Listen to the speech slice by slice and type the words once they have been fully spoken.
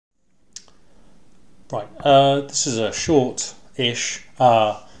Right, this is a short-ish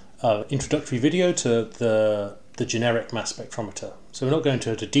introductory video to the generic mass spectrometer. So we're not going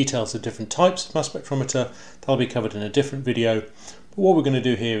into the details of different types of mass spectrometer. That'll be covered in a different video. But what we're going to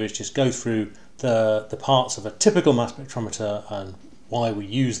do here is just go through the parts of a typical mass spectrometer and why we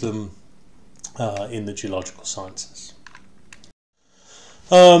use them in the geological sciences.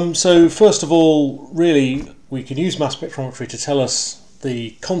 So first of all, really, we can use mass spectrometry to tell us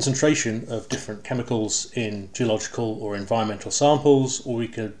the concentration of different chemicals in geological or environmental samples, or we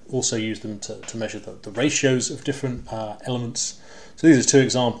could also use them to measure the ratios of different elements. So these are two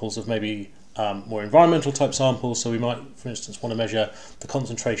examples of maybe more environmental type samples. So we might, for instance, want to measure the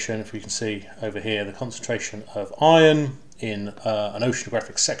concentration, if we can see over here, the concentration of iron in an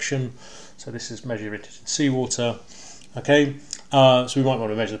oceanographic section. So this is measured in seawater. Okay, so we might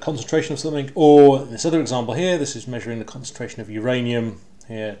want to measure the concentration of something, or in this other example here, this is measuring the concentration of uranium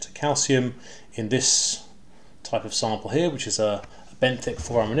here to calcium in this type of sample here, which is a benthic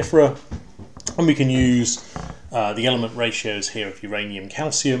foraminifera, and we can use the element ratios here of uranium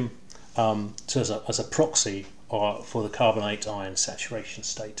calcium as a proxy for the carbonate ion saturation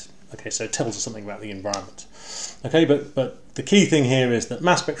state. Okay, so it tells us something about the environment. Okay, but the key thing here is that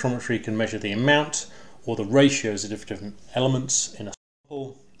mass spectrometry can measure the amount or the ratios of different elements in a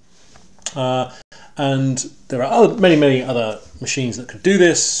sample. And there are many other machines that could do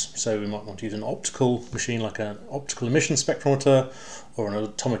this. So we might want to use an optical machine like an optical emission spectrometer or an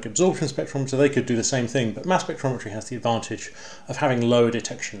atomic absorption spectrometer. They could do the same thing, but mass spectrometry has the advantage of having lower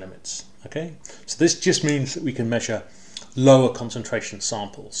detection limits. Okay, so this just means that we can measure lower concentration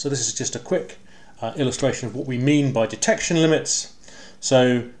samples. So this is just a quick illustration of what we mean by detection limits.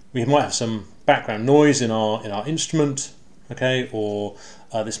 So we might have some background noise in our instrument, okay, or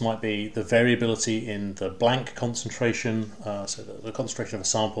this might be the variability in the blank concentration, so the concentration of a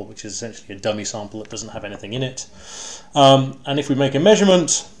sample, which is essentially a dummy sample that doesn't have anything in it. And if we make a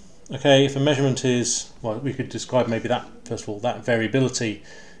measurement, okay, if a measurement is, well, we could describe maybe that, first of all, that variability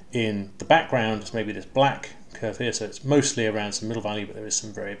in the background is maybe this black curve here, so it's mostly around some middle value, but there is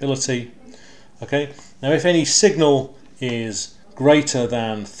some variability. Okay, now if any signal is greater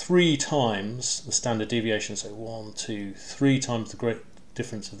than 3 times the standard deviation, so 1, 2, 3 times the great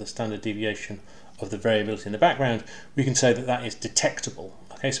difference of the standard deviation of the variability in the background, we can say that that is detectable.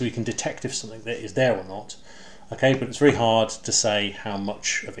 Okay, so we can detect if something that is there or not. Okay, but it's very hard to say how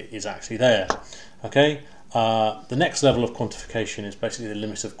much of it is actually there. Okay, the next level of quantification is basically the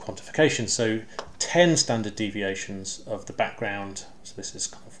limit of quantification. So 10 standard deviations of the background. So this is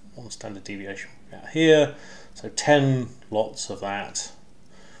kind of one standard deviation out here. So 10 lots of that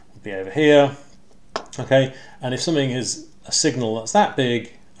would be over here. Okay, and if something is a signal that's that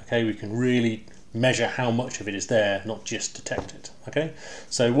big, okay, we can really measure how much of it is there, not just detect it. Okay,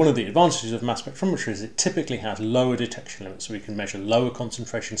 so one of the advantages of mass spectrometry is it typically has lower detection limits, so we can measure lower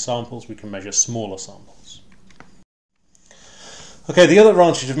concentration samples, we can measure smaller samples. Okay, the other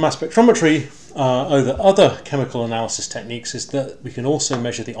advantage of mass spectrometry over other chemical analysis techniques is that we can also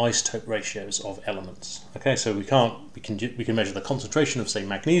measure the isotope ratios of elements. Okay, so we can measure the concentration of, say,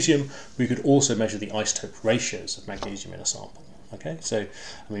 magnesium. We could also measure the isotope ratios of magnesium in a sample. Okay, so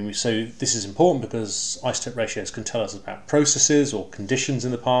so this is important because isotope ratios can tell us about processes or conditions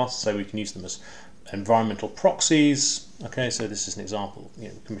in the past. So we can use them as environmental proxies. Okay, so this is an example. We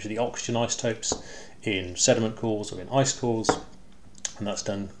can measure the oxygen isotopes in sediment cores or in ice cores, and that's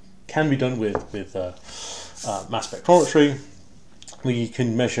can be done with mass spectrometry. We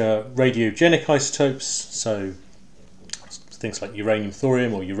can measure radiogenic isotopes, so things like uranium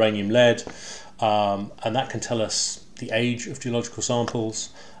thorium or uranium lead, and that can tell us the age of geological samples.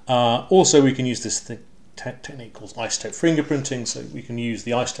 Also, we can use this technique called isotope fingerprinting, so we can use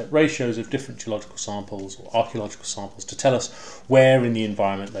the isotope ratios of different geological samples or archaeological samples to tell us where in the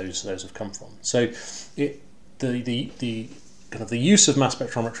environment those have come from. So the use of mass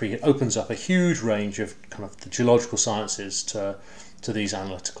spectrometry, it opens up a huge range of kind of the geological sciences to these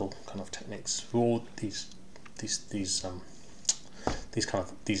analytical kind of techniques. For all these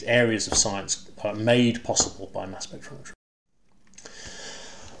areas of science are made possible by mass spectrometry.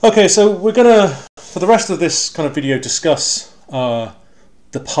 Okay, so we're gonna, for the rest of this kind of video, discuss the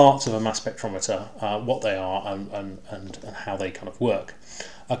parts of a mass spectrometer, what they are and how they kind of work.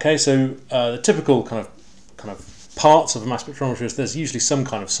 Okay, so the typical kind of parts of a mass spectrometer is there's usually some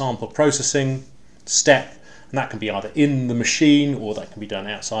kind of sample processing step, and that can be either in the machine or that can be done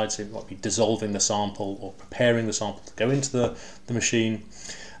outside, so it might be dissolving the sample or preparing the sample to go into the machine.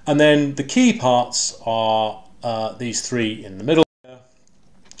 And then the key parts are these three in the middle.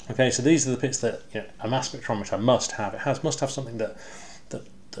 Okay, so these are the bits that a mass spectrometer must have. It must have something that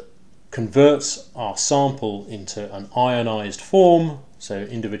converts our sample into an ionized form, so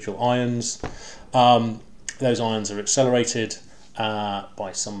individual ions. Those ions are accelerated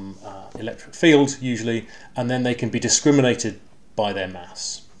by some electric field usually, and then they can be discriminated by their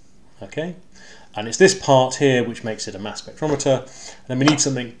mass. Okay, and it's this part here which makes it a mass spectrometer, and then we need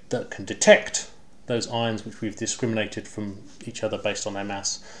something that can detect those ions which we've discriminated from each other based on their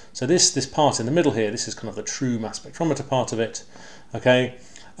mass. So this part in the middle here, this is kind of the true mass spectrometer part of it. Okay,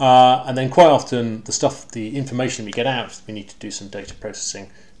 and then quite often the information we get out, we need to do some data processing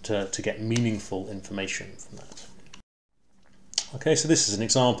to get meaningful information from that. Okay, so this is an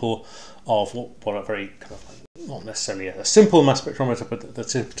example of what a very kind of not necessarily a simple mass spectrometer, but the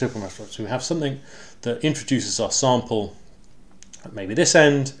typical mass spectrometer. So we have something that introduces our sample at maybe this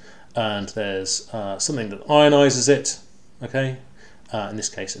end, and there's something that ionizes it. Okay, in this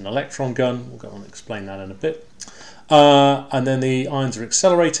case an electron gun. We'll go on and explain that in a bit. And then the ions are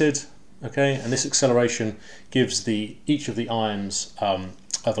accelerated. Okay, and this acceleration gives each of the ions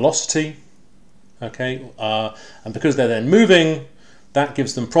a velocity. Okay, and because they're then moving, that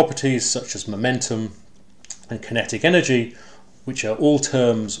gives them properties such as momentum and kinetic energy, which are all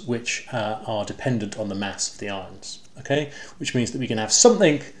terms which are dependent on the mass of the ions. Okay, which means that we can have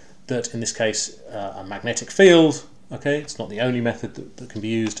something that, in this case, a magnetic field. Okay, it's not the only method that can be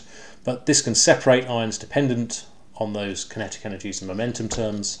used, but this can separate ions dependent on those kinetic energies and momentum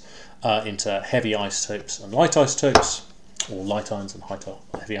terms into heavy isotopes and light isotopes, or light ions and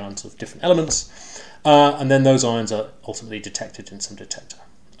heavy ions of different elements, and then those ions are ultimately detected in some detector.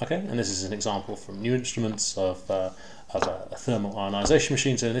 Okay, and this is an example from new instruments of a thermal ionization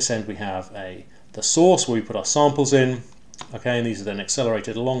machine. So in this end we have the source where we put our samples in. Okay, and these are then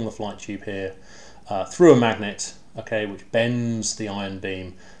accelerated along the flight tube here through a magnet. Okay, which bends the ion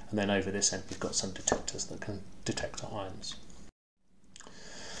beam, and then over this end we've got some detectors that can detect our ions.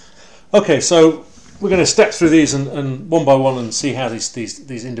 Okay, so we're going to step through these and one by one and see how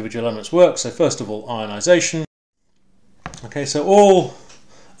these individual elements work. So first of all, ionization. Okay, so all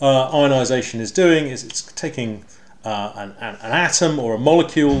ionization is doing is it's taking an atom or a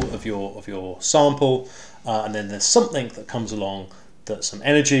molecule of your sample, and then there's something that comes along, that's some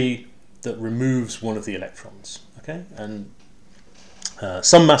energy that removes one of the electrons. Okay, and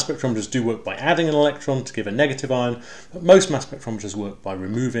some mass spectrometers do work by adding an electron to give a negative ion, but most mass spectrometers work by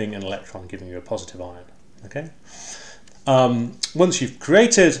removing an electron, giving you a positive ion. Okay, once you've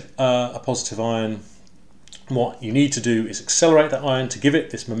created a positive ion, what you need to do is accelerate that ion to give it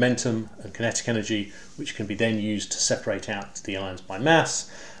this momentum and kinetic energy, which can be then used to separate out the ions by mass.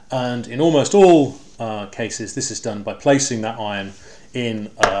 And in almost all cases, this is done by placing that ion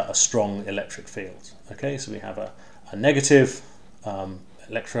in a strong electric field. Okay, so we have a negative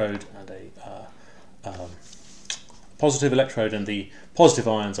electrode and a positive electrode, and the positive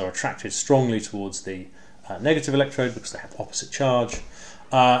ions are attracted strongly towards the negative electrode because they have opposite charge.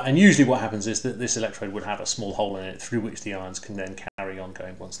 And usually what happens is that this electrode would have a small hole in it through which the ions can then carry on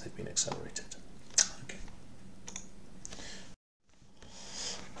going once they've been accelerated.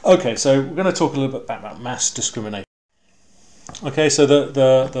 Okay, so we're going to talk a little bit about mass discrimination. Okay, so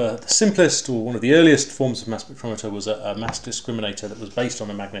the simplest, or one of the earliest forms of mass spectrometer was a mass discriminator that was based on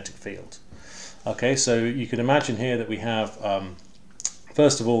a magnetic field. Okay, so you could imagine here that we have,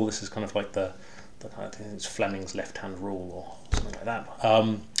 first of all, this is kind of like I think it's Fleming's left-hand rule or something like that,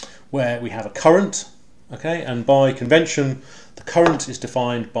 where we have a current. Okay, and by convention, the current is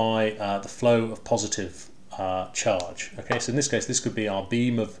defined by the flow of positive charge. Okay, so in this case, this could be our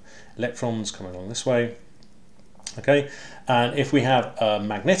beam of electrons coming along this way. Okay, and if we have a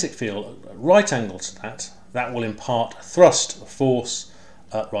magnetic field at right angles to that will impart a thrust, a force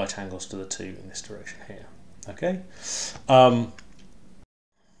at right angles to the two in this direction here. Okay,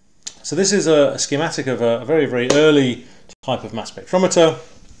 so this is a schematic of a very, very early type of mass spectrometer.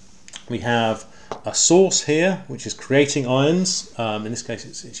 We have a source here which is creating ions. In this case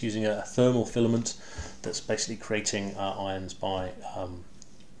it's using a thermal filament that's basically creating ions by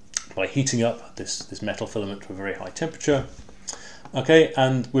heating up this metal filament to a very high temperature. Okay,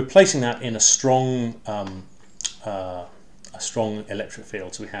 and we're placing that in a strong electric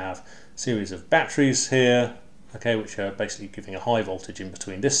field. So we have a series of batteries here, okay, which are basically giving a high voltage in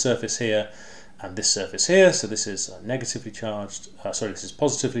between this surface here and this surface here. So this is negatively charged, this is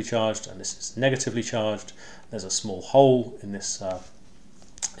positively charged, and this is negatively charged. There's a small hole in this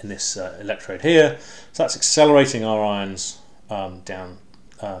electrode here. So that's accelerating our ions down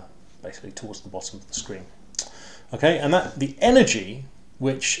basically towards the bottom of the screen. Okay, and the energy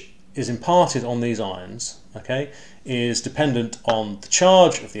which is imparted on these ions, okay, is dependent on the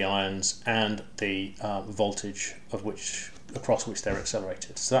charge of the ions and the voltage of which across which they're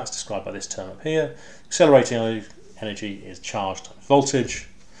accelerated. So that's described by this term up here. Accelerating energy is charge times voltage.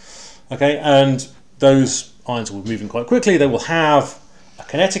 Okay, and those ions will be moving quite quickly. They will have a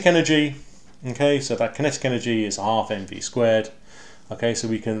kinetic energy. Okay, so that kinetic energy is half mv squared. Okay, so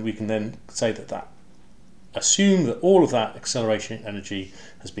we can then say that assume that all of that acceleration energy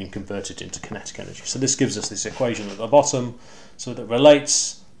has been converted into kinetic energy. So this gives us this equation at the bottom, so that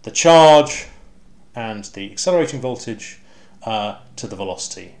relates the charge and the accelerating voltage to the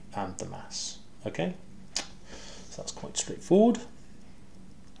velocity and the mass. Okay, so that's quite straightforward.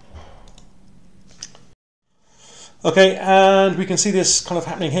 Okay, and we can see this kind of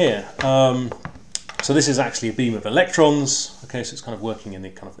happening here. So this is actually a beam of electrons. Okay, so it's kind of working in the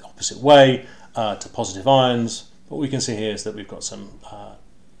kind of the opposite way to positive ions. What we can see here is that we've got some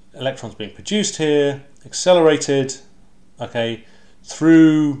electrons being produced here, accelerated, okay,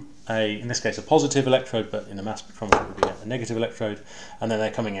 through in this case a positive electrode, but in the mass spectrometer it would be a negative electrode, and then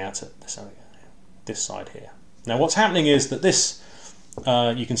they're coming out at this side here. Now what's happening is that this,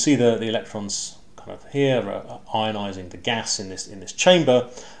 you can see the electrons kind of here ionizing the gas in this chamber.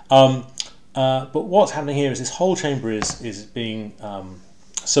 But what's happening here is this whole chamber is being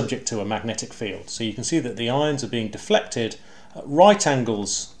subject to a magnetic field. So you can see that the ions are being deflected at right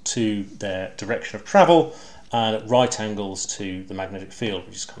angles to their direction of travel and at right angles to the magnetic field,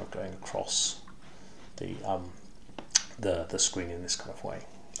 which is kind of going across the screen in this kind of way.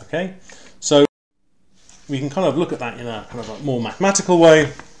 Okay, so we can kind of look at that in a kind of a more mathematical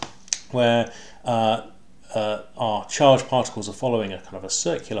way, where our charged particles are following a kind of a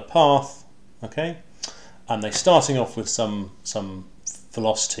circular path. Okay, and they're starting off with some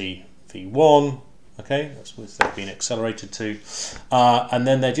velocity v1. Okay, that's what they've been accelerated to, and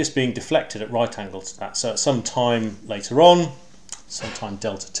then they're just being deflected at right angles to that. So at some time later on, sometime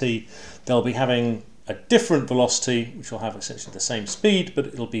delta t, they'll be having a different velocity, which will have essentially the same speed, but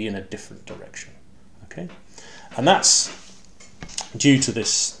it'll be in a different direction. Okay, and that's due to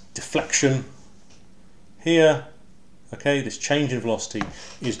this deflection here. Okay, this change in velocity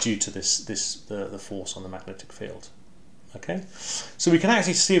is due to the force on the magnetic field. Okay, so we can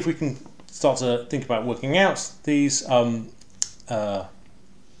actually see if we can start to think about working out these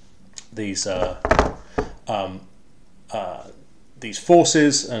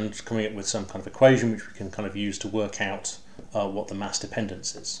forces and coming up with some kind of equation which we can kind of use to work out what the mass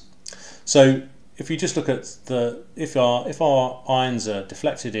dependence is. So if you just look at if our ions are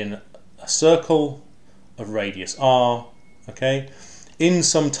deflected in a circle of radius r, okay, in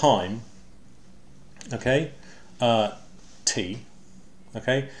some time, okay, t,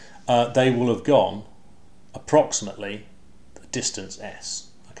 okay, they will have gone approximately the distance s,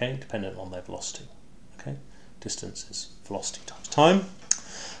 okay, dependent on their velocity. Okay, distance is velocity times time,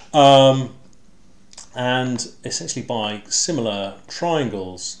 and essentially by similar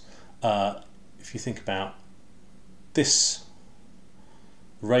triangles, if you think about this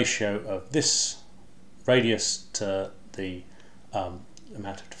ratio of this radius to the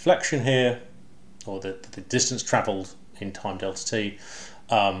amount of deflection here, or the distance travelled in time delta t,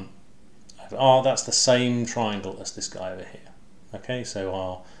 over r, that's the same triangle as this guy over here. Okay, so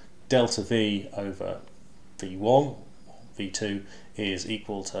our delta v over v1 or v2 is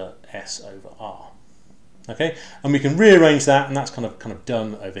equal to s over r. Okay, and we can rearrange that, and that's kind of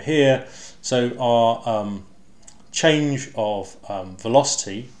done over here. So our change of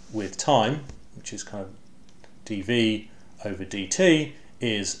velocity with time, which is kind of dv over dt,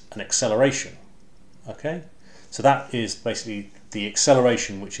 is an acceleration. Okay, so that is basically the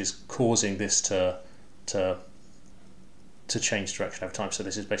acceleration which is causing this to change direction over time. So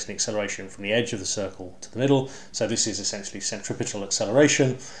this is basically acceleration from the edge of the circle to the middle. So this is essentially centripetal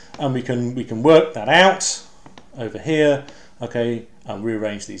acceleration, and we can work that out over here. Okay, and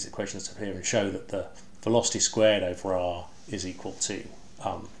rearrange these equations up here and show that the velocity squared over r is equal to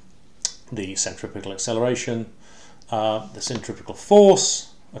the centripetal acceleration, the centripetal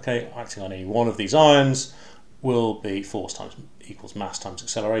force, okay, acting on any one of these ions will be force times equals mass times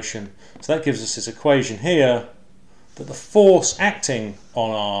acceleration. So that gives us this equation here that the force acting on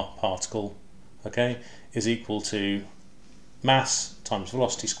our particle, okay, is equal to mass times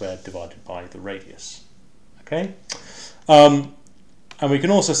velocity squared divided by the radius. Okay, and we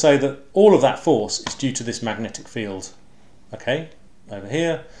can also say that all of that force is due to this magnetic field, okay, over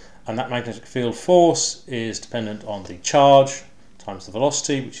here, and that magnetic field force is dependent on the charge times the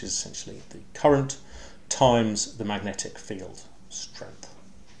velocity, which is essentially the current, times the magnetic field strength.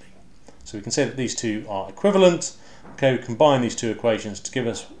 So we can say that these two are equivalent. Okay, we combine these two equations to give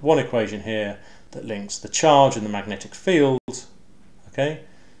us one equation here that links the charge and the magnetic field, okay,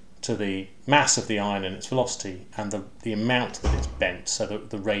 to the mass of the ion and its velocity and the amount that it's bent, so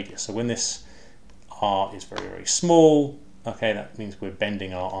the radius. So when this r is very, very small, okay, that means we're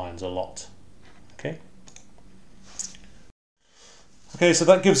bending our ions a lot. Okay. Okay, so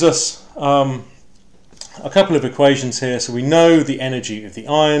that gives us a couple of equations here. So we know the energy of the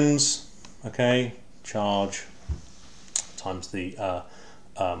ions, okay, charge times the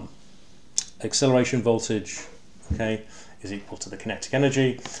acceleration voltage, okay, is equal to the kinetic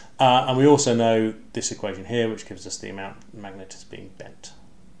energy. And we also know this equation here, which gives us the amount the magnet is being bent,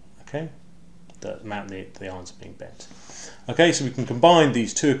 okay, the amount the ions are being bent. Okay, so we can combine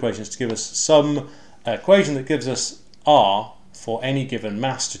these two equations to give us some equation that gives us R for any given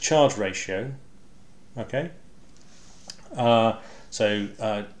mass to charge ratio, okay.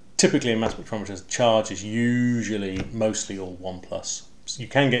 Typically in mass spectrometers, charge is usually mostly all 1+. So you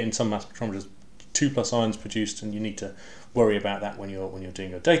can get in some mass spectrometers 2+ ions produced, and you need to worry about that when you're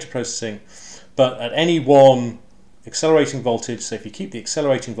doing your data processing. But at any one accelerating voltage, so if you keep the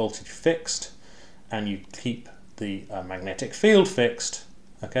accelerating voltage fixed and you keep the magnetic field fixed,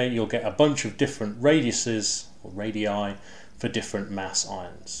 okay, you'll get a bunch of different radiuses or radii for different mass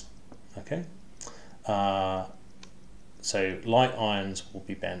ions. Okay. So light ions will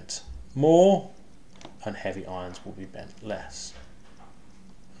be bent more and heavy ions will be bent less.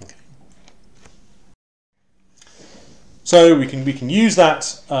 Okay. So we can use that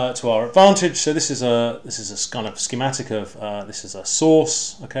to our advantage. So this is a kind of schematic of this is a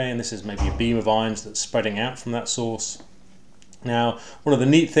source, okay, and this is maybe a beam of ions that's spreading out from that source. Now, one of the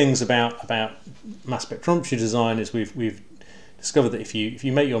neat things about mass spectrometry design is we've discovered that if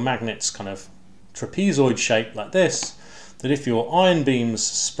you make your magnets kind of trapezoid shaped like this, that if your ion beams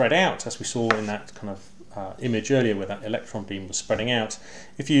spread out, as we saw in that kind of image earlier where that electron beam was spreading out,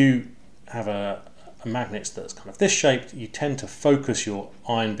 if you have a magnet that's kind of this shaped, you tend to focus your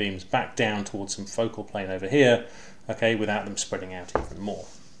ion beams back down towards some focal plane over here, okay, without them spreading out even more.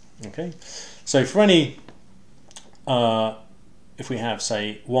 Okay, so for any, if we have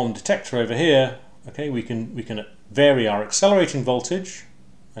say one detector over here, okay, we can vary our accelerating voltage,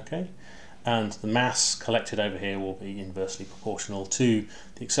 okay, and the mass collected over here will be inversely proportional to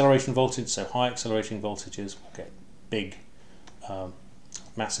the acceleration voltage. So high accelerating voltages will get big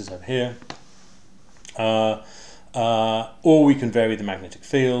masses over here. Or we can vary the magnetic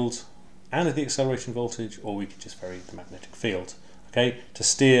field and the acceleration voltage, or we can just vary the magnetic field, okay, to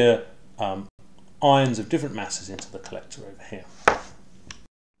steer ions of different masses into the collector over here.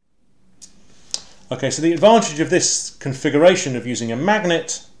 Okay, so the advantage of this configuration of using a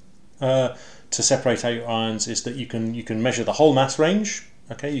magnet to separate out your ions is that you can measure the whole mass range.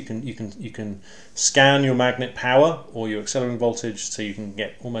 Okay, you can scan your magnet power or your accelerating voltage, so you can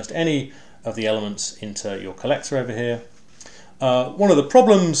get almost any of the elements into your collector over here. One of the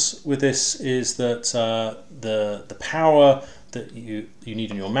problems with this is that the power that you need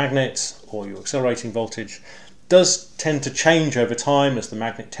in your magnet or your accelerating voltage does tend to change over time as the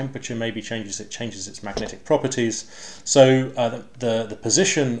magnet temperature maybe changes. It changes its magnetic properties. So the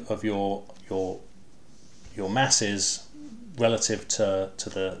position of your masses relative to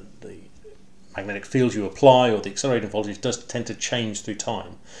the magnetic field you apply or the accelerating voltage does tend to change through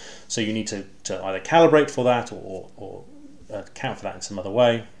time. So you need to either calibrate for that or account for that in some other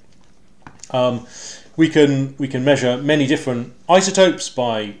way. We can measure many different isotopes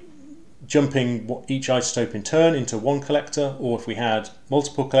by jumping each isotope in turn into one collector, or if we had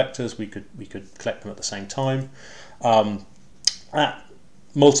multiple collectors, we could collect them at the same time. That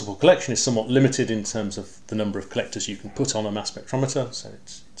multiple collection is somewhat limited in terms of the number of collectors you can put on a mass spectrometer, so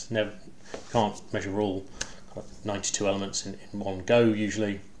it's never, you can't measure all 92 elements in one go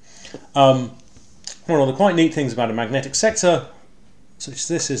usually. One of the quite neat things about a magnetic sector such as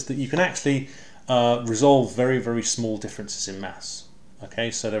this is that you can actually resolve very, very small differences in mass.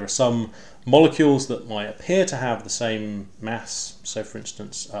 Okay, so there are some molecules that might appear to have the same mass. So for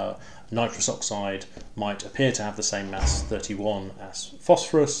instance, nitrous oxide might appear to have the same mass 31 as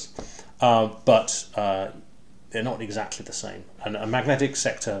phosphorus, but they're not exactly the same. And a magnetic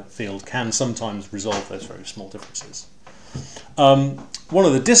sector field can sometimes resolve those very small differences. One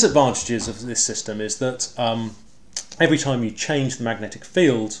of the disadvantages of this system is that every time you change the magnetic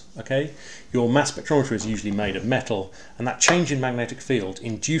field, okay, your mass spectrometer is usually made of metal, and that change in magnetic field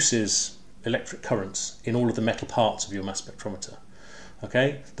induces electric currents in all of the metal parts of your mass spectrometer.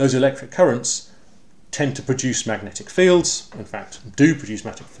 Okay, those electric currents tend to produce magnetic fields, in fact do produce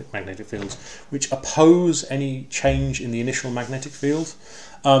magnetic fields, which oppose any change in the initial magnetic field.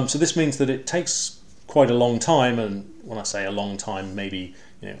 So this means that it takes quite a long time, and when I say a long time, maybe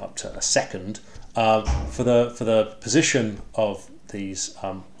up to a second, for the position of these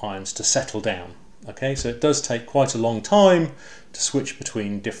ions to settle down. Okay, so it does take quite a long time to switch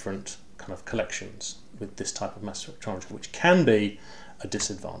between different kind of collections with this type of mass spectrometer, which can be a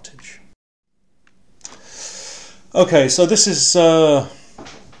disadvantage. Okay, so this is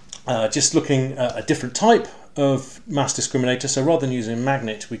just looking at a different type of mass discriminator. So rather than using a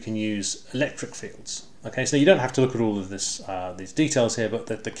magnet, we can use electric fields. Okay, so you don't have to look at all of this, these details here, but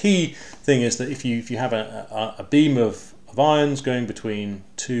the key thing is that if you have a beam of ions going between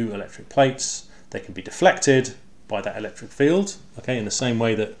two electric plates, they can be deflected by that electric field. Okay, in the same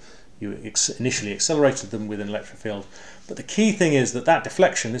way that you initially accelerated them with an electric field. But the key thing is that that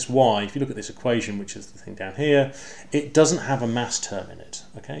deflection, this y, if you look at this equation, which is the thing down here, it doesn't have a mass term in it.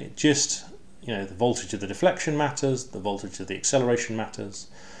 Okay, it just, you know, the voltage of the deflection matters, the voltage of the acceleration matters,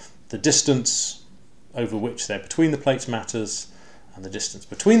 the distance over which they're between the plates matters, and the distance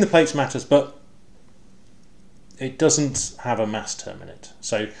between the plates matters, but it doesn't have a mass term in it.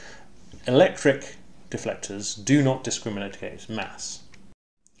 So electric deflectors do not discriminate against mass,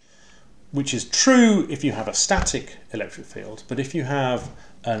 which is true if you have a static electric field, but if you have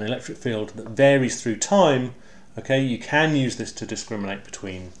an electric field that varies through time, okay, you can use this to discriminate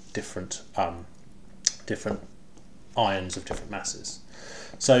between different ions of different masses.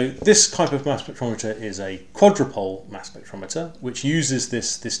 So this type of mass spectrometer is a quadrupole mass spectrometer, which uses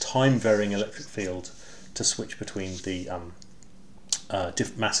this time-varying electric field to switch between the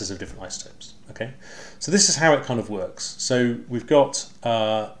different masses of different isotopes. Okay, so this is how it kind of works. So we've got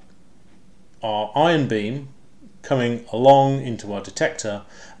our ion beam coming along into our detector,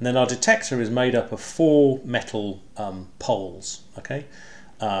 and then our detector is made up of 4 metal poles. Okay,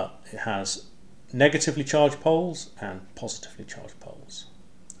 it has negatively charged poles and positively charged poles.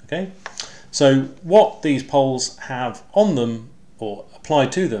 Okay, so what these poles have on them or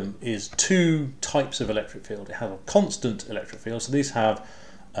applied to them is 2 types of electric field. It has a constant electric field, so these have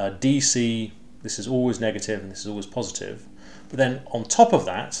DC, this is always negative and this is always positive. But then on top of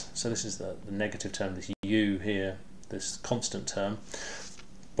that, so this is the negative term, this U here, this constant term,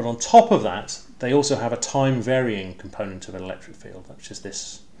 but on top of that they also have a time varying component of an electric field, which is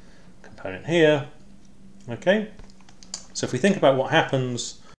this component here. Okay, so if we think about what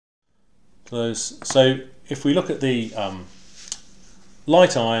happens to those, so if we look at the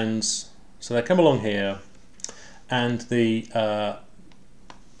light ions, so they come along here, and the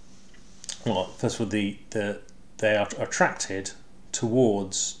well, first of all, they are attracted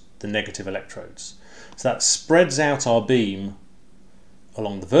towards the negative electrodes. So that spreads out our beam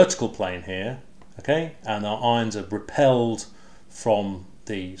along the vertical plane here, okay, and our ions are repelled from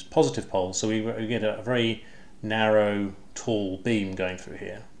these positive poles, so we get a very narrow, tall beam going through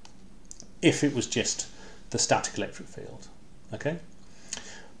here, if it was just the static electric field. Okay,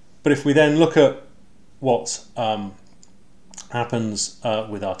 but if we then look at what happens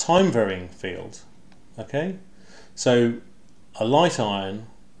with our time varying field, okay, so a light ion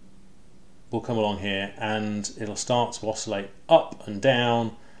will come along here and it'll start to oscillate up and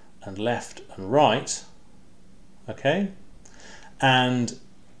down and left and right, okay, and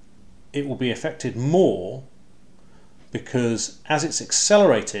it will be affected more because as it's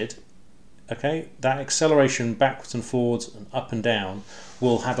accelerated, okay, that acceleration backwards and forwards and up and down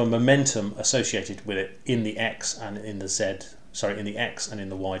will have a momentum associated with it in the x and in the z, sorry, in the x and in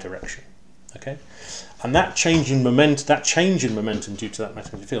the y direction. Okay, and that change in momentum due to that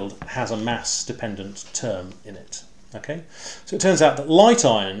magnetic field has a mass-dependent term in it. Okay, so it turns out that light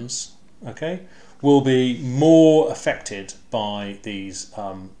ions, okay, will be more affected by these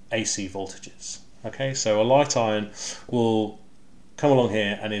AC voltages. Okay, so a light ion will come along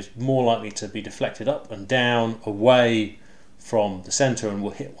here and is more likely to be deflected up and down away from the center and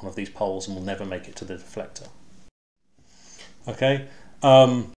will hit one of these poles and will never make it to the deflector. Okay,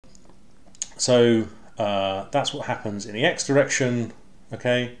 so that's what happens in the x direction.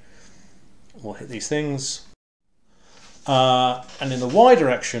 Okay, we'll hit these things, and in the y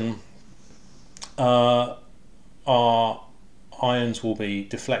direction our ions will be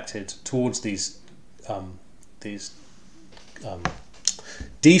deflected towards these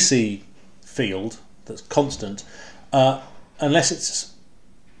DC field that's constant, unless it's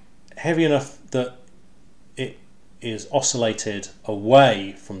heavy enough that it is oscillated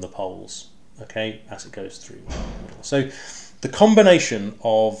away from the poles, okay, as it goes through. So the combination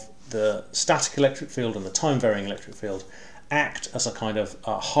of the static electric field and the time varying electric field act as a kind of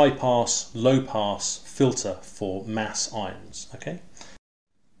high pass, low pass filter for mass ions. Okay,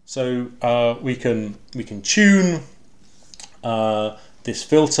 so we can tune this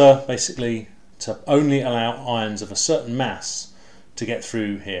filter basically to only allow ions of a certain mass to get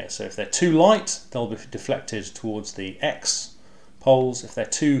through here. So if they're too light, they'll be deflected towards the X poles. If they're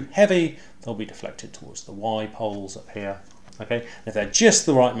too heavy, they'll be deflected towards the Y poles up here. Okay, and if they're just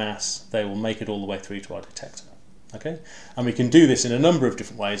the right mass, they will make it all the way through to our detector. Okay, and we can do this in a number of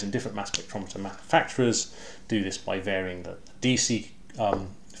different ways, and different mass spectrometer manufacturers do this by varying the DC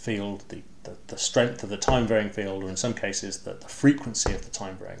field, the strength of the time varying field, or in some cases the frequency of the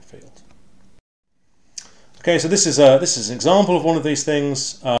time varying field. Okay, so this is an example of one of these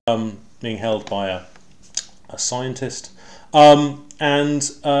things being held by a scientist, and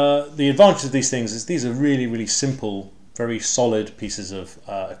the advantage of these things is these are really simple, very solid pieces of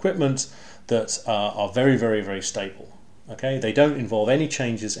equipment that are very stable. Okay, they don't involve any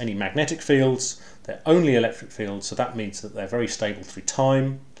changes, any magnetic fields. They're only electric fields, so that means that they're very stable through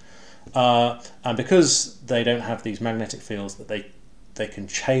time. And because they don't have these magnetic fields, that they can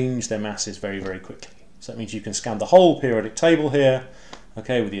change their masses very quickly. So that means you can scan the whole periodic table here,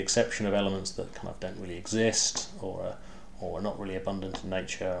 okay, with the exception of elements that kind of don't really exist or are not really abundant in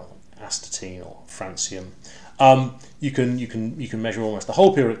nature, or astatine or francium. You can measure almost the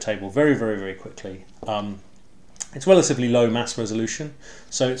whole periodic table very quickly. It's relatively low mass resolution,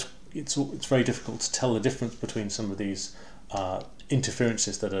 so it's very difficult to tell the difference between some of these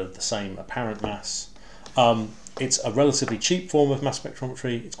interferences that are the same apparent mass. It's a relatively cheap form of mass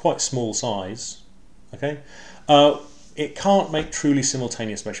spectrometry. It's quite small size. Okay, it can't make truly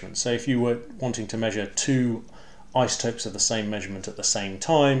simultaneous measurements. So if you were wanting to measure two isotopes of the same measurement at the same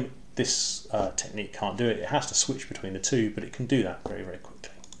time, this technique can't do it. It has to switch between the two, but it can do that very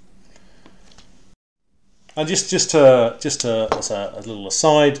quickly. And just as a little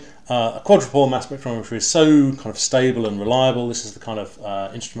aside, a quadrupole mass spectrometer is so kind of stable and reliable. This is the kind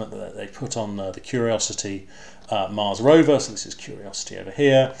of instrument that they put on the Curiosity Mars rover. So this is Curiosity over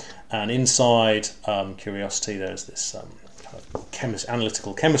here, and inside Curiosity there's this kind of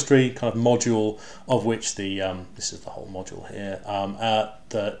analytical chemistry kind of module, of which this is the whole module here.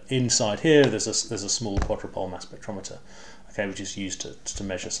 The inside here there's a small quadrupole mass spectrometer, okay, which is used to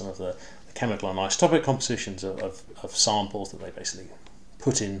measure some of the chemical and isotopic compositions of samples that they basically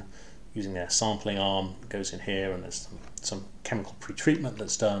put in using their sampling arm. It goes in here, and there's some chemical pretreatment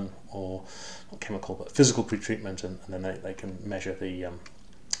that's done, or not chemical but physical pretreatment, and then they can measure the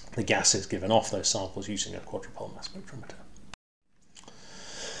gases given off those samples using a quadrupole mass spectrometer.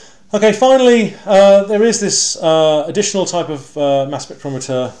 Okay, finally, there is this additional type of mass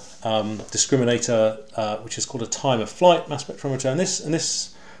spectrometer discriminator, which is called a time of flight mass spectrometer, and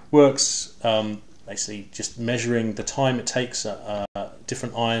this works basically just measuring the time it takes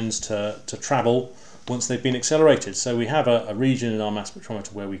different ions to travel once they've been accelerated. So we have a region in our mass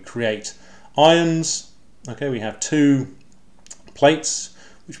spectrometer where we create ions. Okay, we have two plates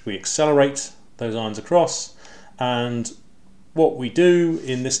which we accelerate those ions across, and what we do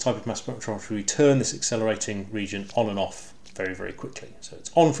in this type of mass spectrometry, we turn this accelerating region on and off very quickly. So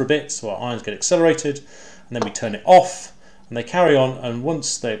it's on for a bit, so our ions get accelerated, and then we turn it off, and they carry on, and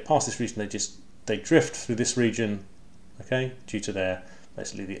once they pass this region, they drift through this region, okay, due to their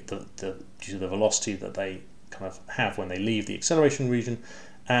basically due to the velocity that they kind of have when they leave the acceleration region,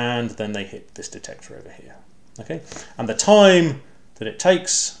 and then they hit this detector over here. Okay, and the time that it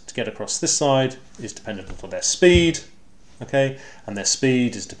takes to get across this side is dependent on their speed. Okay, and their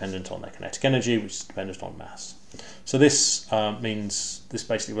speed is dependent on their kinetic energy, which is dependent on mass. So this means this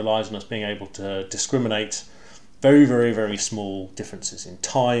basically relies on us being able to discriminate very small differences in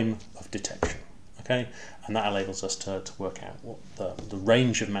time of detection. Okay, and that enables us to work out what the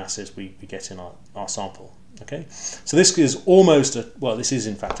range of masses we get in our sample. Okay, so this is almost this is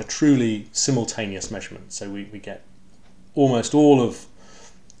in fact a truly simultaneous measurement. So we get almost all of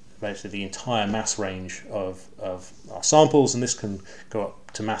basically the entire mass range of our samples, and this can go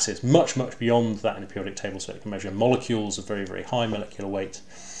up to masses much beyond that in the periodic table, so it can measure molecules of very high molecular weight,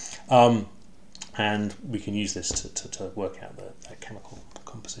 and we can use this to work out the chemical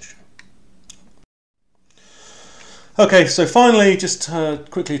composition. Okay, so finally, just to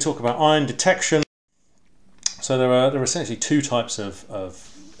quickly talk about ion detection. So there are essentially two types of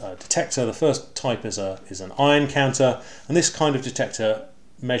detector. The first type is an ion counter, and this kind of detector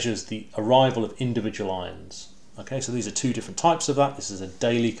measures the arrival of individual ions. Okay, so these are two different types of that. This is a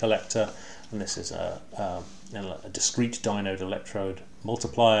daily collector, and this is a discrete dynode electrode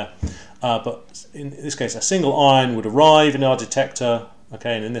multiplier. But in this case, a single ion would arrive in our detector.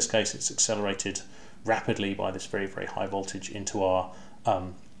 Okay, and in this case, it's accelerated rapidly by this very high voltage into our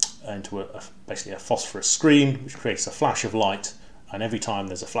basically a phosphorus screen, which creates a flash of light. And every time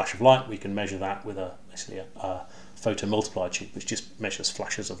there's a flash of light, we can measure that with basically a photomultiplier tube, which just measures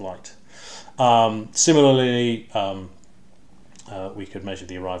flashes of light. Similarly, we could measure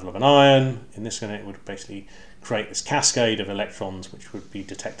the arrival of an ion. In this one, it would basically create this cascade of electrons which would be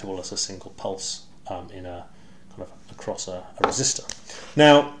detectable as a single pulse in a kind of across a resistor.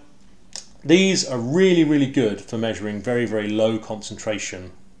 Now, these are really, really good for measuring very, very low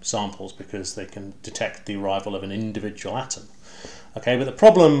concentration samples because they can detect the arrival of an individual atom. Okay, but the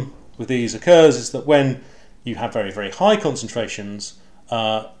problem with these occurs is that when you have very, very high concentrations,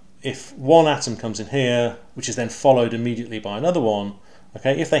 if one atom comes in here, which is then followed immediately by another one,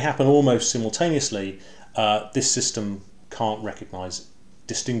 okay, if they happen almost simultaneously, this system can't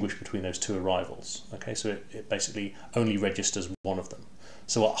distinguish between those two arrivals. Okay, so it basically only registers one of them.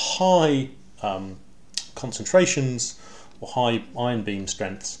 So at high concentrations or high ion beam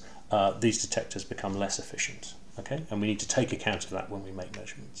strengths, these detectors become less efficient. Okay, and we need to take account of that when we make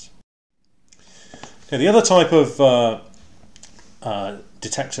measurements. Okay, the other type of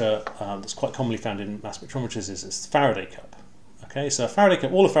detector that's quite commonly found in mass spectrometers is this Faraday cup. Okay, so a Faraday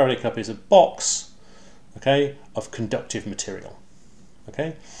cup, all a Faraday cup is a box, okay, of conductive material.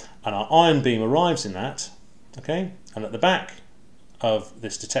 Okay, and our ion beam arrives in that. Okay, and at the back of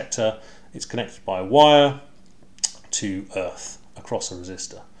this detector, it's connected by a wire to earth across a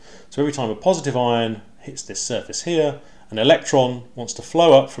resistor. So every time a positive ion hits this surface here, an electron wants to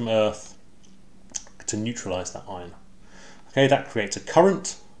flow up from earth to neutralize that ion. Okay, that creates a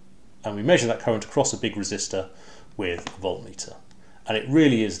current, and we measure that current across a big resistor with a voltmeter. And it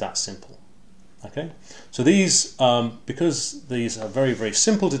really is that simple. Okay, so these, because these are very, very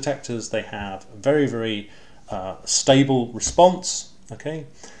simple detectors, they have a very, very stable response. Okay,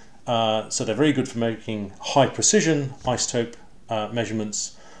 so they're very good for making high precision isotope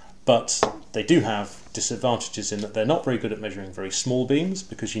measurements, but they do have disadvantages in that they're not very good at measuring very small beams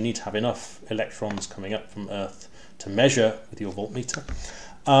because you need to have enough electrons coming up from Earth to measure with your voltmeter,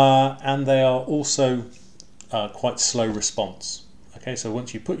 and they are also quite slow response. Okay, so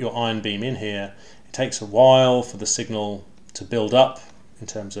once you put your ion beam in here, it takes a while for the signal to build up in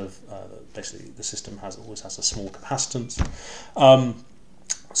terms of basically the system always has a small capacitance.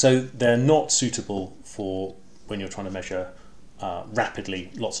 So they're not suitable for when you're trying to measure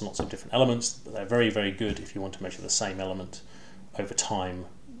rapidly lots and lots of different elements, but they're very, very good if you want to measure the same element over time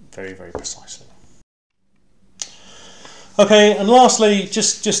very, very precisely. Okay, and lastly,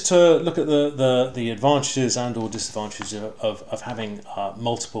 just to look at the advantages and or disadvantages of having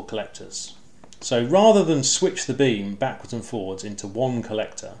multiple collectors. So rather than switch the beam backwards and forwards into one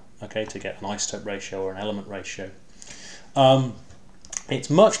collector, okay, to get an isotope ratio or an element ratio, it's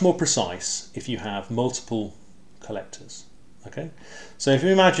much more precise if you have multiple collectors. Okay, so if you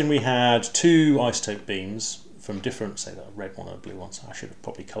imagine we had two isotope beams from different, say a red one and a blue one, so I should have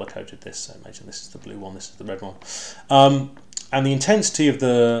probably color coded this, so imagine this is the blue one, this is the red one, and the intensity of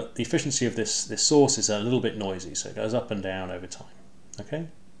the efficiency of this source is a little bit noisy, so it goes up and down over time. Okay,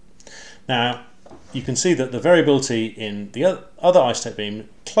 now you can see that the variability in the other isotope beam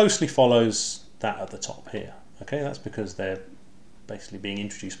closely follows that at the top here. Okay, that's because they're basically being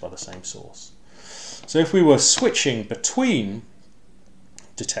introduced by the same source. So if we were switching between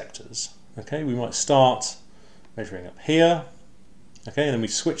detectors, okay, we might start measuring up here, okay, and then we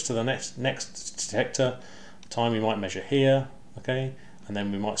switch to the next detector. Time we might measure here, okay, and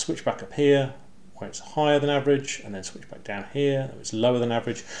then we might switch back up here where it's higher than average, and then switch back down here where it's lower than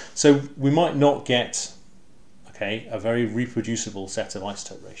average. So we might not get, okay, a very reproducible set of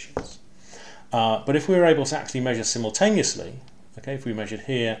isotope ratios. But if we were able to actually measure simultaneously, okay, if we measured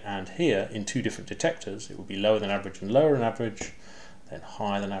here and here in two different detectors, it would be lower than average and lower than average, then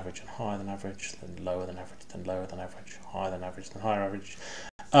higher than average and higher than average, then lower than average, then lower than average, higher than average, then higher average.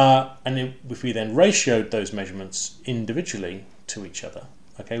 And if we then ratioed those measurements individually to each other,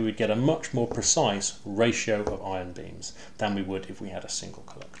 okay, we'd get a much more precise ratio of ion beams than we would if we had a single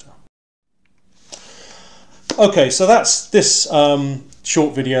collector. Okay, so that's this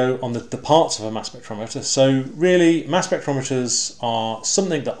short video on the parts of a mass spectrometer. So really, mass spectrometers are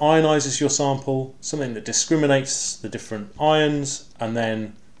something that ionizes your sample, something that discriminates the different ions, and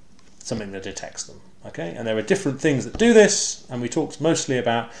then something that detects them. Okay, and there are different things that do this, and we talked mostly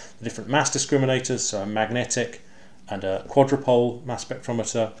about the different mass discriminators, so a magnetic and a quadrupole mass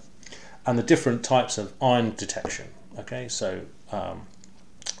spectrometer, and the different types of ion detection. Okay, so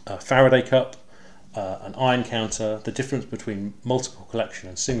a Faraday cup, an ion counter, the difference between multiple collection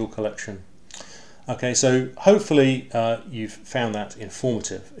and single collection. Okay, so hopefully you've found that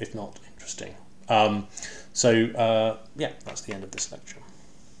informative, if not interesting. Yeah, that's the end of this lecture.